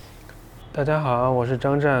大家好，我是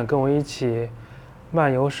张湛，跟我一起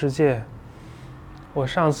漫游世界。我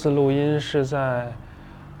上次录音是在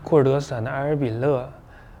库尔德斯坦的埃尔比勒，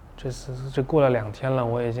这过了2天了，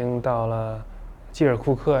我已经到了基尔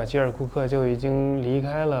库克，基尔库克就已经离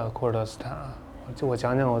开了库尔德斯坦。我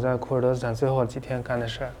讲讲我在库尔德斯坦最后几天干的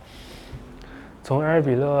事儿。从埃尔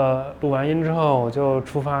比勒录完音之后，我就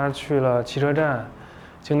出发去了汽车站，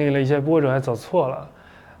经历了一些波折，还走错了。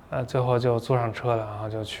最后就坐上车了，然后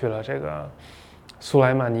就去了这个苏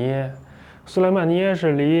莱曼尼耶。苏莱曼尼耶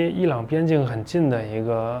是离伊朗边境很近的一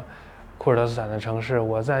个库尔德斯坦的城市。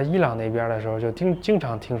我在伊朗那边的时候，就经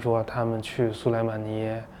常听说他们去苏莱曼尼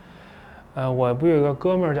耶。我不有一个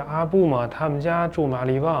哥们儿叫阿布吗？他们家住马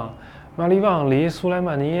利旺，马利旺离苏莱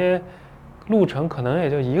曼尼耶路程可能也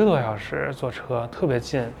就1个多小时，坐车特别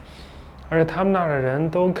近。而且他们那儿的人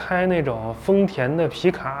都开那种丰田的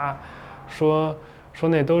皮卡，说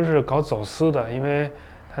那都是搞走私的，因为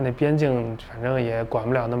他那边境反正也管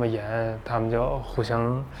不了那么严，他们就互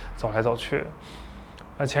相走来走去。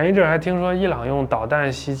前一阵还听说伊朗用导弹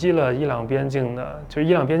袭击了伊朗边境的，就是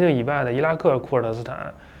伊朗边境以外的伊拉克库尔德斯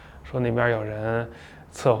坦，说那边有人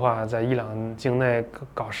策划在伊朗境内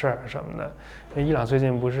搞事儿什么的。因为伊朗最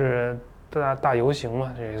近不是大游行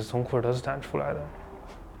嘛，这也是从库尔德斯坦出来的。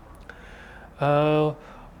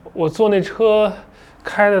我坐那车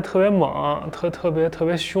开的特别猛，特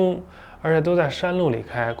别凶，而且都在山路里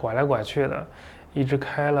开，拐来拐去的，一直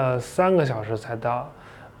开了3个小时才到。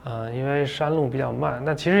因为山路比较慢，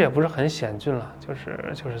但其实也不是很险峻了，就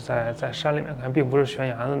是在山里面看，并不是悬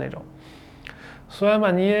崖的那种。苏莱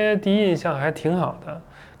曼尼耶第一印象还挺好的，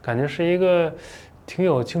感觉是一个挺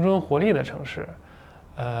有青春活力的城市，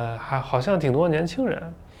还好像挺多年轻人。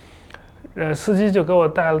司机就给我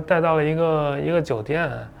带到了一个酒店，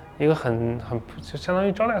一个很就相当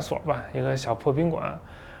于招待所吧，一个小破宾馆，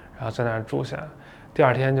然后在那儿住下。第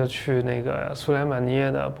2天就去那个苏莱曼尼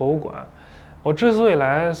耶的博物馆。我之所以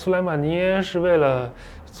来苏莱曼尼耶，是为了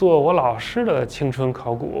做我老师的青春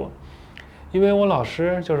考古，因为我老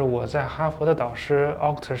师就是我在哈佛的导师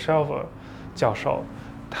Octa Shelfer 教授，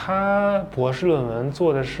他博士论文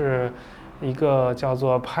做的是一个叫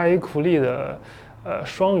做Paikuli的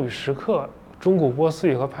双语时刻，中古波斯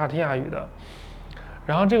语和帕提亚语的。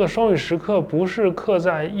然后这个双语时刻不是刻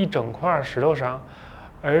在一整块石头上，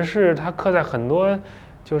而是它刻在很多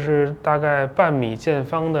就是大概半米见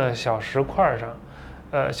方的小石块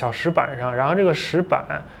上，小石板上。然后这个石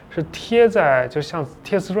板是贴在就像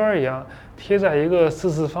贴瓷砖一样，贴在一个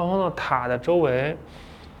四四方方的塔的周围。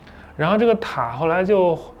然后这个塔后来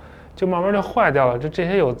就慢慢就坏掉了，这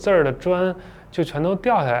些有字儿的砖就全都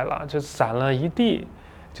掉下来了，就散了一地，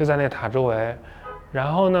就在那塔周围。然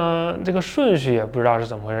后呢，这个顺序也不知道是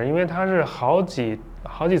怎么回事，因为它是好几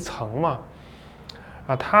层嘛。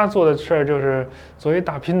他做的事儿就是做一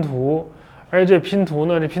大拼图，而且这拼图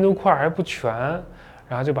呢，这拼图块还不全，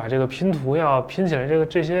然后就把这个拼图要拼起来，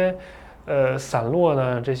这些散落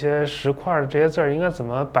的这些石块的这些字儿应该怎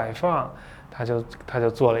么摆放，他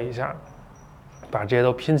就做了一下，把这些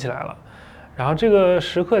都拼起来了。然后这个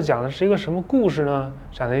时刻讲的是一个什么故事呢？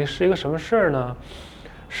讲的是一个什么事儿呢？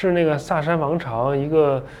是那个萨珊王朝一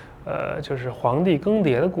个就是皇帝更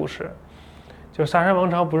迭的故事。就萨珊王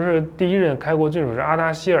朝不是第1任开国君主是阿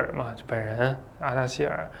达希尔嘛，就本人阿达希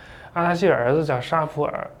尔儿子叫沙普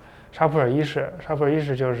尔一世，沙普尔一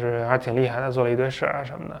世就是还挺厉害的，做了一堆事啊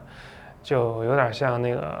什么的，就有点像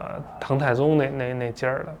那个唐太宗那劲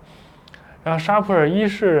儿的。然后沙普尔一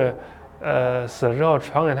世死了之后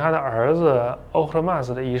传给他的儿子欧赫马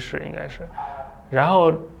斯的一世应该是，然后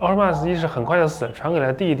欧赫马斯一世很快就死了，传给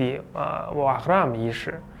了弟弟瓦赫拉姆一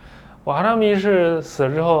世。瓦赫拉姆一世死了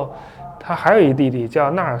之后，他还有一弟弟叫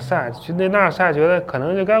纳尔赛，那纳尔赛觉得可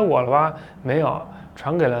能就该我了吧，没有，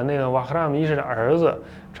传给了那个瓦赫拉姆一世的儿子，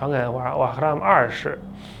传给瓦赫拉姆二世。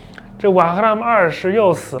这瓦赫拉姆二世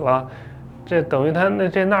又死了，这等于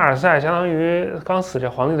这纳尔赛相当于刚死这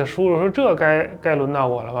皇帝的叔叔，说这该轮到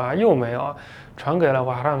我了吧，又没有，传给了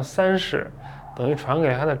瓦赫拉姆三世，等于传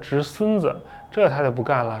给他的侄孙子，这他就不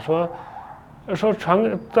干了，说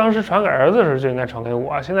当时传给儿子的时候就应该传给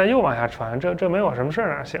我，现在又往下传，这没我什么事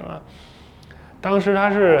儿哪行啊？当时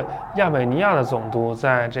他是亚美尼亚的总督，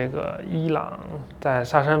在这个伊朗，在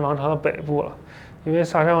萨珊王朝的北部了。因为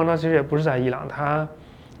萨珊王朝其实也不是在伊朗，他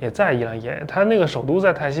也在伊朗，他那个首都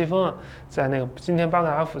在泰西风，在那个今天巴格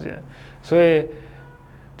达附近，所以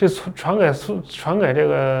这传给这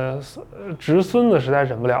个侄孙子实在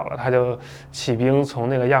忍不了了，他就起兵从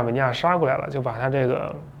那个亚美尼亚杀过来了，就把他这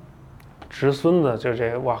个侄孙子就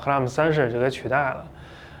这瓦赫拉姆三世就给取代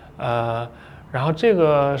了。然后这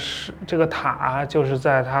个塔就是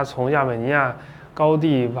在他从亚美尼亚高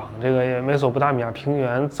地往这个美索不达米亚平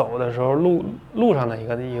原走的时候路上的一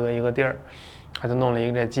个地儿，他就弄了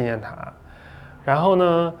一个这纪念塔。然后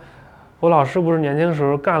呢，我老师不是年轻时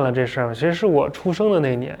候干了这事儿吗？其实是我出生的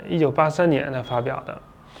那年，1983年他发表的，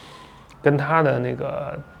跟他的那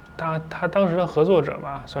个他当时的合作者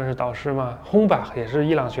吧，算是导师嘛，轰巴也是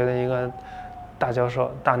伊朗学的一个大教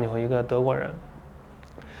授，大牛，一个德国人。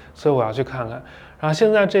所以我要去看看。然后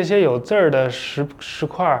现在这些有字儿的石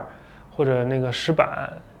块或者那个石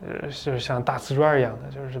板，就是像大瓷砖一样的，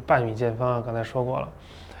就是半米见方，刚才说过了，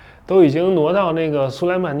都已经挪到那个苏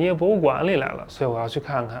莱曼尼耶博物馆里来了。所以我要去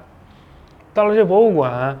看看。到了这博物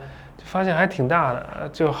馆，就发现还挺大的，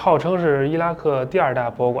就号称是伊拉克第2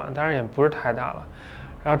大博物馆，当然也不是太大了。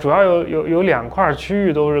然后主要有2块区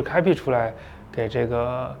域都是开辟出来给这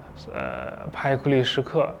个拍库利石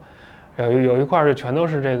刻。有一块就全都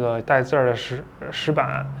是这个带字儿的石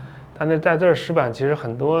板，但那带字儿石板其实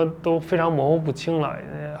很多都非常模糊不清了，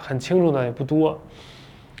很清楚的也不多。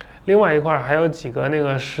另外一块还有几个那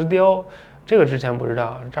个石雕，这个之前不知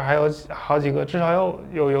道，这还有好几个，至少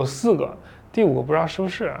有4个，第5个不知道是不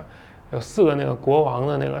是，有4个那个国王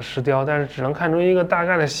的那个石雕，但是只能看出一个大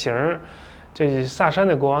概的形儿。这萨珊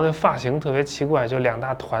的国王的发型特别奇怪，就2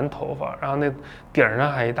大团头发，然后那顶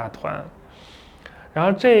上还一大团。然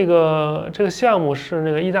后这个项目是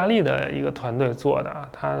那个意大利的一个团队做的，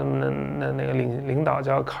他们的那个领导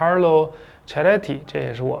叫 Carlo Cialetti， 这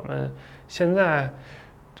也是我们现在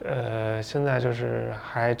就是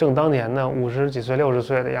还正当年的50几岁60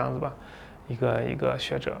岁的样子吧，一个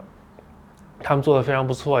学者，他们做的非常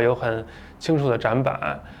不错，有很清楚的展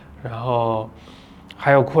板，然后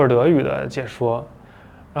还有库尔德语的解说。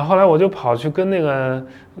然后后来我就跑去跟那个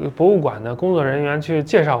博物馆的工作人员去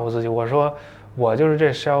介绍我自己，我说我就是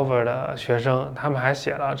这 Shelver 的学生。他们还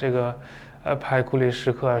写了这个拍库利石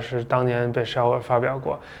刻是当年被 Shelver 发表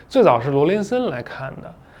过，最早是罗林森来看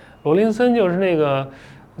的。罗林森就是那个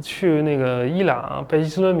去那个伊朗被伊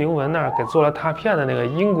斯伦铭文那儿给做了拓片的那个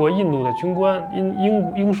英国印度的军官，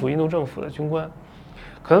英属印度政府的军官，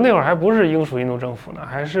可能那会儿还不是英属印度政府呢，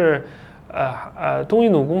还是东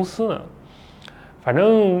印度公司呢。反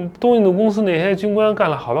正东印度公司那些军官干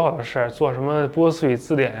了好多事儿，做什么波斯语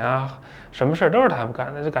字典啊，什么事儿都是他们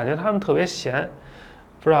干的，就感觉他们特别闲，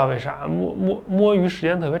不知道为啥摸鱼时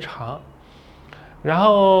间特别长。然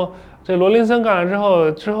后这罗林森干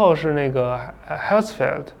了之后是那个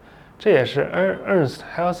Helsfeld， 这也是 Ernst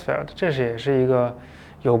Helsfeld， 也是一个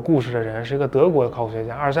有故事的人，是一个德国的考古学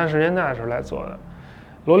家，20、30年代的时候来做的。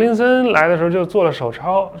罗林森来的时候就做了手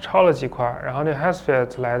抄了几块，然后这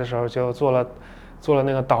Helsfeld 来的时候就做了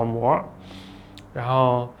那个倒模，然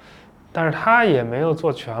后但是他也没有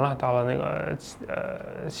做全了，到了那个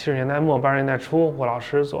70年代末80年代初，我老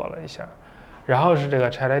师做了一下，然后是这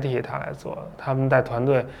个 Cialetti 他来做的，他们带团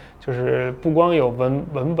队就是不光有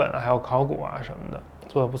文本，还有考古啊什么的，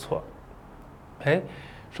做得不错。哎，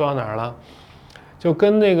说到哪儿了？就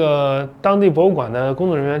跟那个当地博物馆的工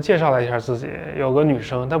作人员介绍了一下自己，有个女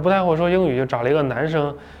生，她不太会说英语，就找了一个男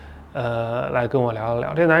生，来跟我聊了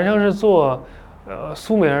聊。这男生是做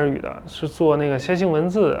苏美尔语的，是做那个楔形文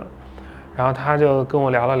字的，然后他就跟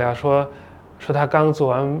我聊了聊，说他刚做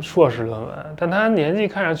完硕士论文，但他年纪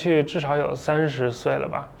看上去至少有30岁了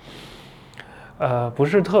吧，不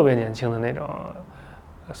是特别年轻的那种，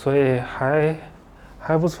所以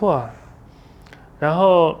还不错。然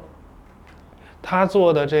后他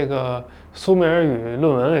做的这个苏美尔语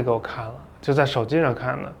论文也给我看了，就在手机上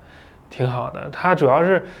看的，挺好的。他主要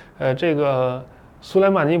是这个苏莱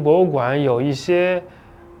曼尼博物馆有一些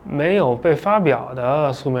没有被发表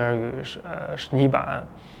的苏美尔语泥板，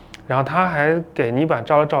然后他还给泥板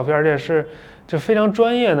照了照片，这是就非常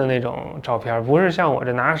专业的那种照片，不是像我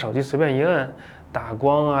这拿着手机随便一摁打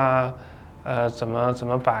光啊，怎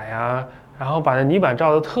么摆啊，然后把那泥板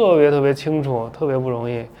照得特别清楚，特别不容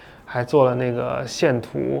易，还做了那个线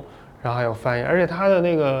图，然后还有翻译，而且他的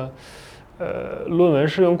那个论文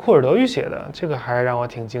是用库尔德语写的，这个还让我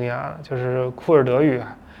挺惊讶的，就是库尔德语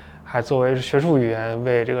还作为学术语言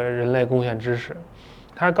为这个人类贡献知识。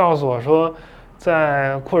他告诉我说，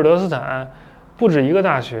在库尔德斯坦不止一个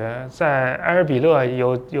大学，在埃尔比勒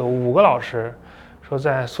有5个老师，说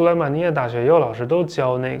在苏莱曼尼耶大学也有老师都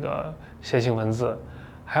教那个楔形文字，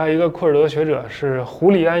还有一个库尔德学者是胡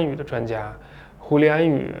利安语的专家，胡利安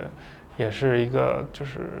语也是一个就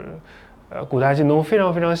是古代近东非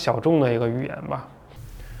常小众的一个语言吧。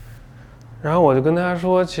然后我就跟他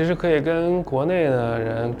说，其实可以跟国内的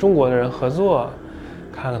人、中国的人合作，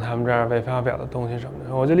看看他们这儿未发表的东西什么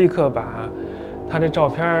的。我就立刻把他这照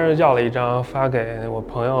片要了一张发给我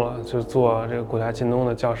朋友了，就做这个古代近东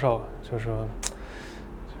的教授，就说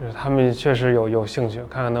就是他们确实有兴趣，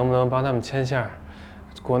看看能不能帮他们牵线。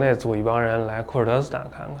国内组一帮人来库尔德斯坦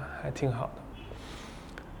看看，还挺好的。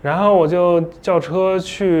然后我就叫车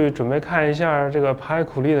去准备看一下这个帕埃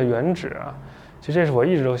库利的原址啊，其实这是我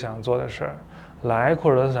一直都想做的事儿。来库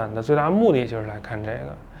尔德斯坦的最大目的就是来看这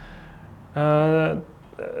个。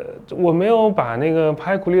我没有把那个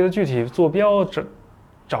帕埃库利的具体坐标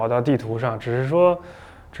找到地图上，只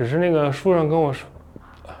是那个书上跟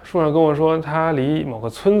我说它离某个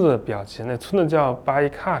村子比较近，那村子叫巴伊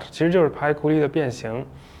卡特，其实就是帕埃库利的变形。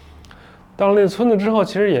到了那个村子之后，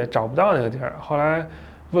其实也找不到那个地儿。后来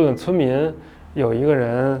问了村民，有一个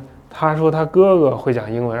人他说他哥哥会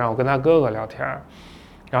讲英文，让我跟他哥哥聊天。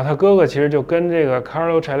然后他哥哥其实就跟这个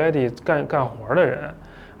Carlo Cialetti 干活的人，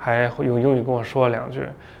还会用英语跟我说了2句，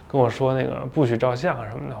跟我说那个不许照相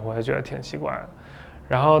什么的，我也觉得挺奇怪的。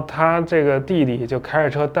然后他这个弟弟就开着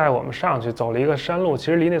车带我们上去，走了一个山路，其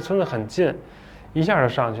实离那村子很近，一下就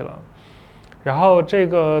上去了。然后这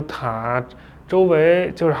个塔周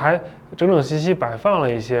围就是还整整齐齐摆放了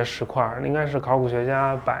一些石块，应该是考古学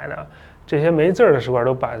家摆的，这些没字儿的石块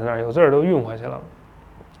都摆在那儿，有字儿都运回去了。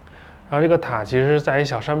然后这个塔其实是在一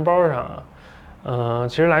小山包上，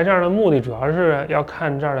其实来这儿的目的主要是要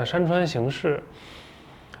看这儿的山川形势。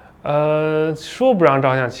说不让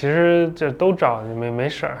照相，其实这都照，没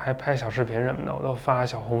事儿，还拍小视频什么的，我都发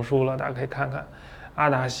小红书了，大家可以看看。阿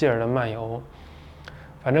达希尔的漫游，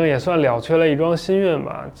反正也算了却了一桩心愿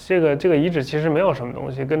吧。这个遗址其实没有什么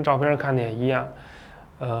东西，跟照片上看的也一样，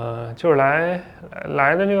就是来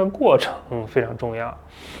的这个过程非常重要。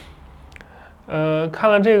看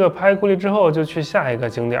了这个帕埃库利之后，就去下一个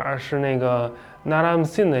景点，是那个那拉姆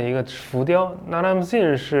辛的一个浮雕。那拉姆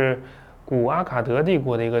辛是古阿卡德帝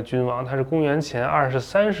国的一个君王，他是公元前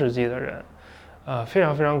23世纪的人，非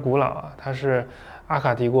常非常古老啊。他是阿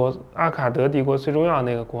卡德帝国最重要的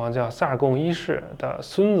那个国王叫萨尔贡一世的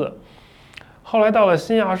孙子。后来到了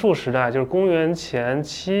新亚述时代，就是公元前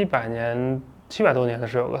700多年的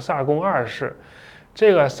时候，有个萨尔贡二世。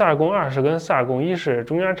这个萨尔贡二世跟萨尔贡一世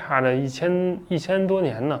中间差着一千多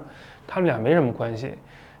年呢，他们俩没什么关系，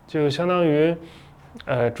就相当于，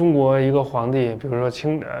中国一个皇帝，比如说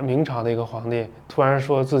明朝的一个皇帝，突然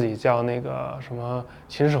说自己叫那个什么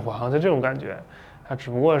秦始皇，就这种感觉，他只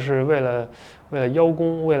不过是为了邀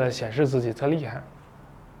功，为了显示自己特厉害。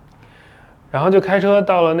然后就开车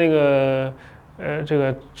到了那个这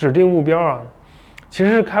个指定目标啊。其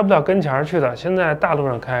实是开不到跟前去的，先在大路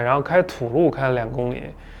上开，然后开土路开了2公里。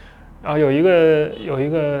然后有一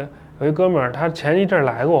哥们儿，他前一阵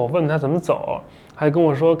来过，我问他怎么走，他就跟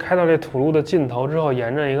我说，开到这土路的尽头之后，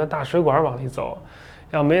沿着一个大水管往里走。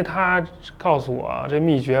要没他告诉我这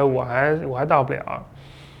秘诀，我还到不了。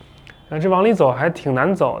这往里走还挺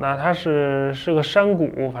难走的，它是个山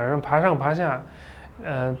谷，反正爬上爬下，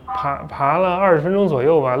爬了20分钟左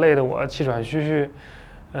右吧，累得我气喘吁吁。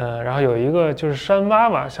然后有一个就是山洼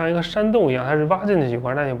洼，像一个山洞一样，它是挖进去一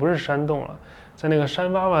块，但也不是山洞了。在那个山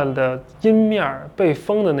洼洼的阴面被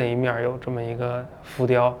封的那一面有这么一个浮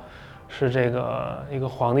雕，是这个一个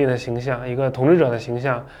皇帝的形象，一个统治者的形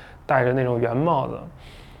象，戴着那种圆帽子，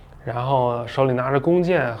然后手里拿着弓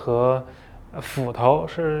箭和斧头，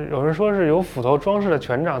有人说是有斧头装饰的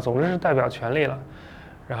权杖，总之是代表权力了。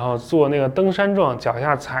然后做那个登山状，脚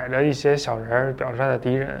下踩着一些小人，表示他的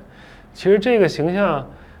敌人。其实这个形象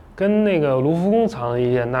跟那个卢浮宫藏的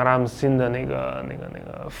一件那拉姆辛的那个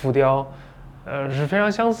浮雕，是非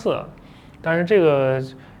常相似，但是这个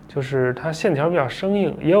就是它线条比较生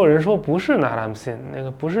硬。也有人说不是那拉姆辛，那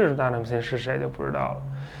个不是那拉姆辛是谁就不知道了。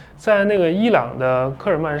在那个伊朗的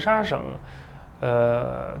科尔曼沙省，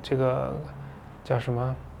这个叫什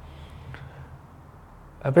么？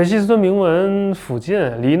贝希斯敦铭文附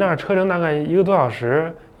近，离那儿车程大概1个多小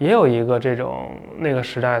时。也有一个这种那个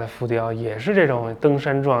时代的浮雕，也是这种登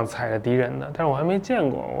山状踩着敌人的，但是我还没见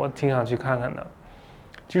过，我挺想去看看的。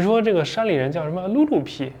据说这个山里人叫什么鲁鲁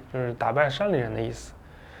皮，就是打败山里人的意思。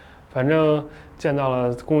反正见到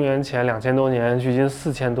了公元前2000多年，距今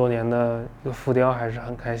4000多年的一个浮雕，还是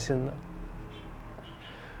很开心的。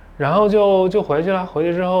然后就回去了，回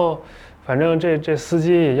去之后，反正这司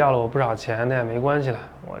机也要了我不少钱，那也没关系了，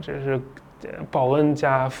我这是报恩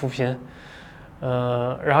加扶贫。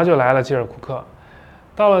然后就来了基尔库克。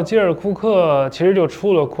到了基尔库克，其实就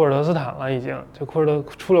出了库尔德斯坦了，已经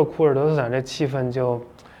出了库尔德斯坦，这气氛就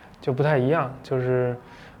不太一样，就是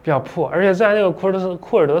比较破。而且在那个库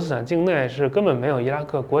尔德斯坦境内是根本没有伊拉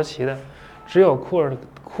克国旗的，只有库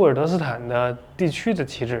尔德斯坦的地区的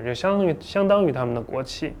旗帜，就相当于他们的国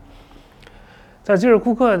旗。在基尔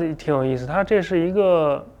库克挺有意思，它这是一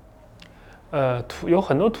个有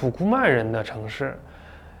很多土库曼人的城市。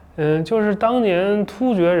就是当年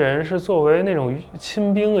突厥人是作为那种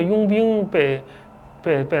亲兵的佣兵被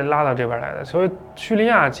被拉到这边来的。所以叙利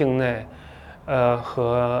亚境内，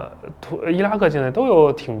和伊拉克境内都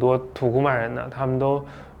有挺多土库曼人的，他们都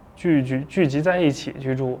聚集在一起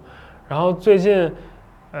居住。然后最近，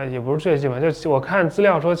也不是最近吧，就我看资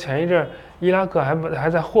料说前一阵伊拉克还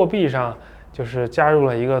在货币上就是加入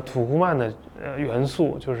了一个土库曼的元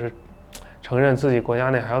素，就是承认自己国家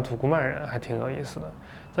内还有土库曼人，还挺有意思的。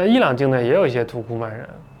在伊朗境内也有一些土库曼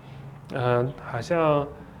人，好像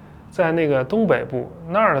在那个东北部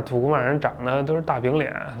那儿的土库曼人长得都是大饼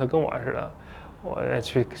脸，都跟我似的，我也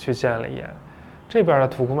去见了一眼。这边的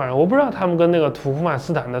土库曼人，我不知道他们跟那个土库曼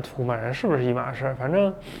斯坦的土库曼人是不是一码事，反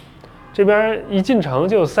正这边一进城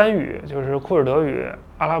就有3语，就是库尔德语、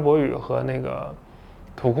阿拉伯语和那个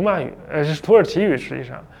土库曼语，是土耳其语，实际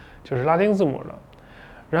上就是拉丁字母的。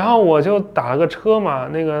然后我就打了个车嘛，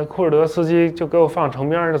那个库尔德司机就给我放城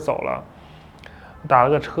边就走了。打了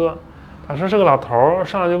个车，当时是个老头，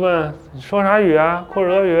上来就问你说啥语啊？库尔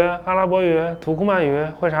德语、阿拉伯语、土库曼语，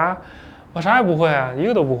会啥？我啥也不会啊，一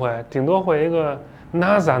个都不会，顶多会一个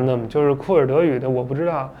Nazanum， 就是库尔德语的，我不知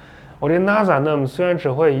道。我这 Nazanum 虽然只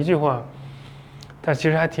会一句话，但其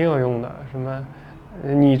实还挺有用的。什么？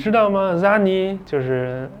你知道吗 ？Zani 就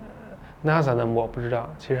是 Nazanum， 我不知道，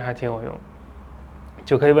其实还挺有用。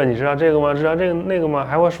就可以问你知道这个吗？知道这个那个吗？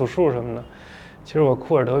还会数数什么的。其实我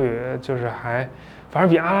库尔德语就是反正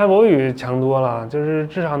比阿拉伯语强多了，就是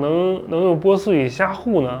至少能用波斯语瞎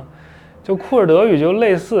糊呢。就库尔德语就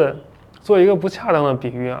类似，做一个不恰当的比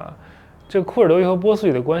喻啊，这库尔德语和波斯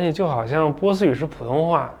语的关系就好像波斯语是普通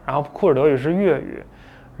话，然后库尔德语是粤语，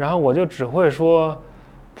然后我就只会说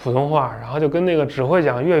普通话，然后就跟那个只会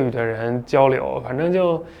讲粤语的人交流，反正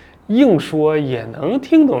就硬说也能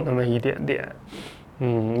听懂那么一点点。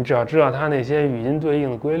你只要知道它那些语音对应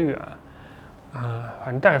的规律反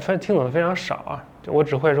正但是听懂的非常少啊，就我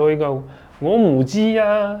只会说一个我母鸡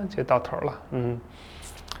呀，就到头了。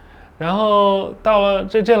然后到了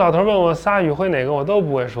这老头问我仨语会哪个，我都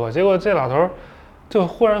不会说，结果这老头就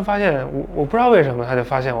忽然发现我不知道为什么，他就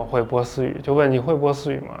发现我会波斯语，就问你会波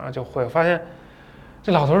斯语吗？就会，发现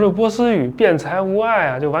这老头对波斯语辩才无碍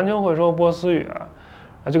啊，就完全会说波斯语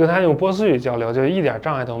就跟他用波斯语交流，就一点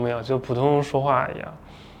障碍都没有，就普通说话一样。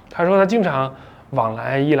他说他经常往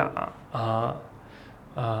来伊朗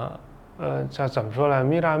叫怎么说来，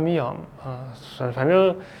米拉米昂反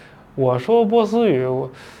正我说波斯语，我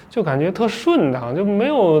就感觉特顺当，就没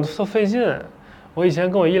有特费劲。我以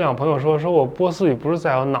前跟我伊朗朋友说我波斯语不是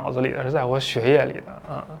在我脑子里的，是在我血液里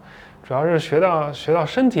的主要是学到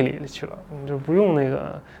身体里去了，就不用那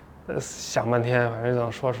个想半天，反正就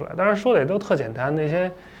能说出来。当然说的也都特简单，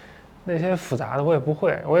那些复杂的我也不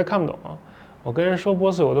会，我也看不懂。我跟人说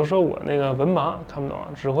波斯语，我都说我那个文盲看不懂，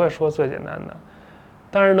只会说最简单的，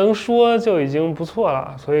但是能说就已经不错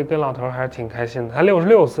了，所以跟老头还是挺开心的。他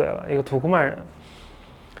66岁了，一个土库曼人。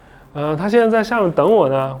他现在在下面等我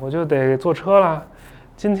呢，我就得坐车了。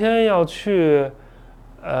今天要去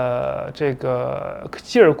这个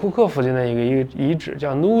基尔库克附近的一个遗址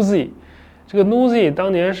叫 Nuzi。这个 Nuzi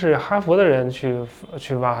当年是哈佛的人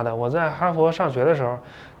去挖的。我在哈佛上学的时候，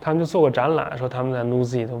他们就做过展览，说他们在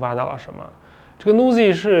Nuzi 都挖到了什么。这个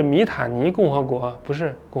Nuzi 是米塔尼共和国，不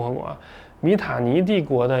是共和国，米塔尼帝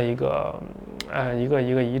国的一个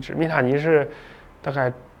遗址。米塔尼是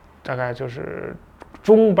大概就是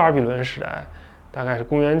中巴比伦时代，大概是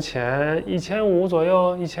公元前1500左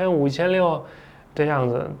右，1500、1600这样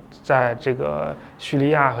子，在这个叙利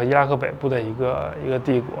亚和伊拉克北部的一个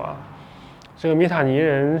帝国。这个米塔尼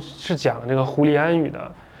人是讲这个胡利安语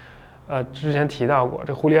的。之前提到过，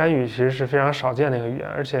这胡利安语其实是非常少见的一个语言，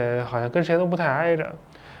而且好像跟谁都不太挨着。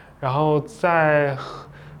然后在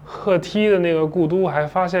赫梯的那个故都还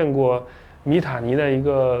发现过米塔尼的一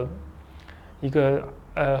个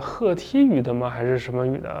赫梯语的吗？还是什么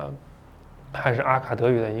语的？还是阿卡德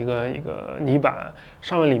语的一个泥板，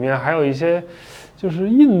上面里面还有一些就是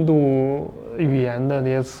印度语言的那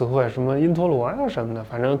些词汇，什么因陀罗呀什么的，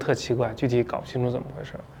反正特奇怪，具体搞不清楚怎么回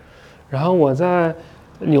事。然后我在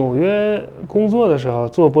纽约工作的时候，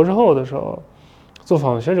做博士后的时候，做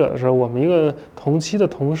访问学者的时候，我们一个同期的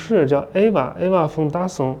同事叫 Ava 冯达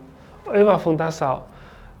松 ，Ava 冯达骚，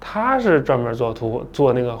他是专门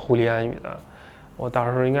做那个胡利安语的。我到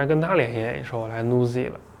时候应该跟他联系，说我来 Nuzi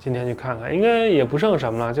了，今天去看看，应该也不剩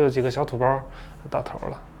什么了，就几个小土包，到头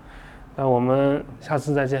了。那我们下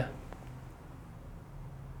次再见。